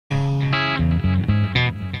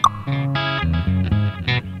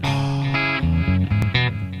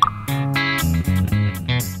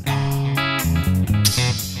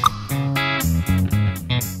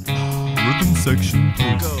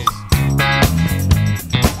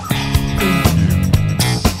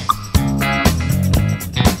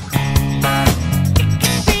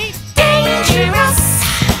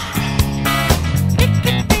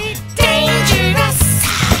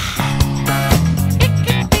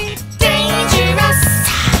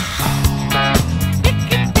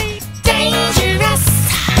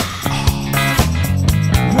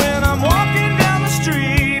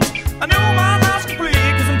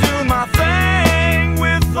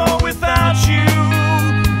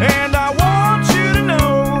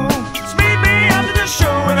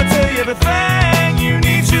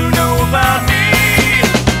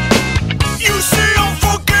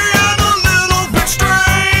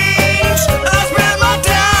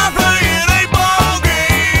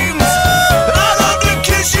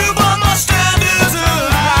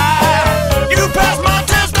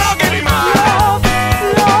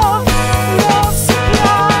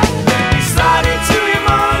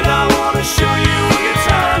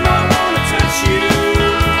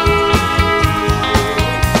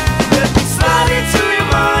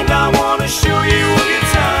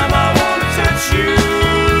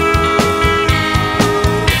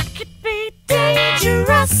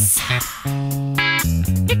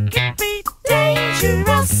It could be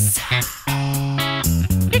dangerous.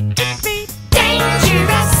 It could be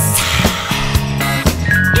dangerous.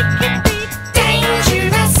 It could be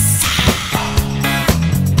dangerous.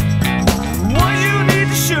 What you need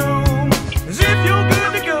to show is if you're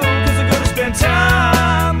good to go, 'cause they're gonna spend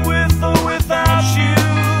time with or without you.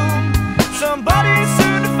 Somebody's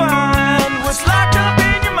soon to find what's locked up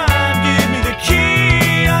in your mind. Give me the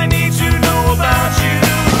key, I need to know about you.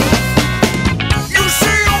 You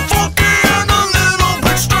see I'm funky and a little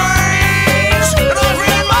bit strange, and I've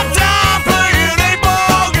read my time playing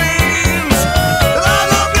 8-ball games. And I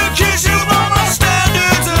love to kiss you, but my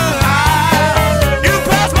standards are high. You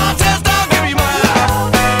pass my test, I'll give you my Love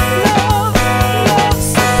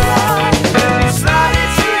supply. slide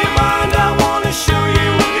into your mind. I wanna show you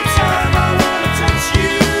a good time. I wanna touch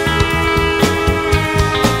you.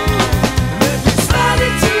 Let me slide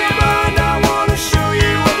into your mind. I wanna show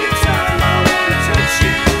you a good time. I wanna touch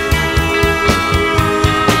you.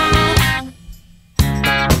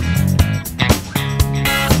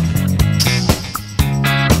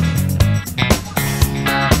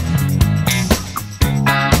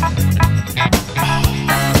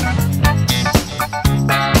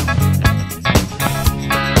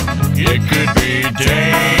 It could be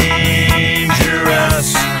dangerous.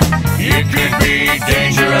 It could be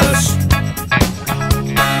dangerous.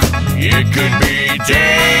 It could be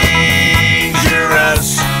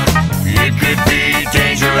dangerous. It could be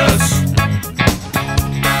dangerous.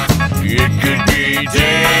 It could be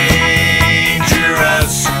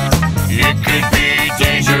dangerous. It could be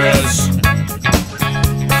dangerous.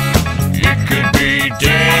 It could be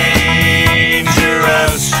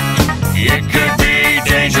dangerous. It could be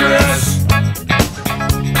dangerous.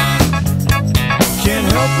 Can't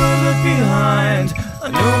help but look behind. I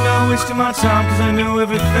know I'm not wasting my time, 'cause I know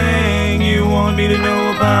everything you want me to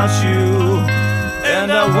know about you.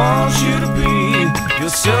 And I want you to be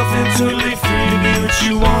yourself and totally free to be what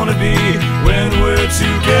you want to be when we're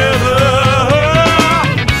together.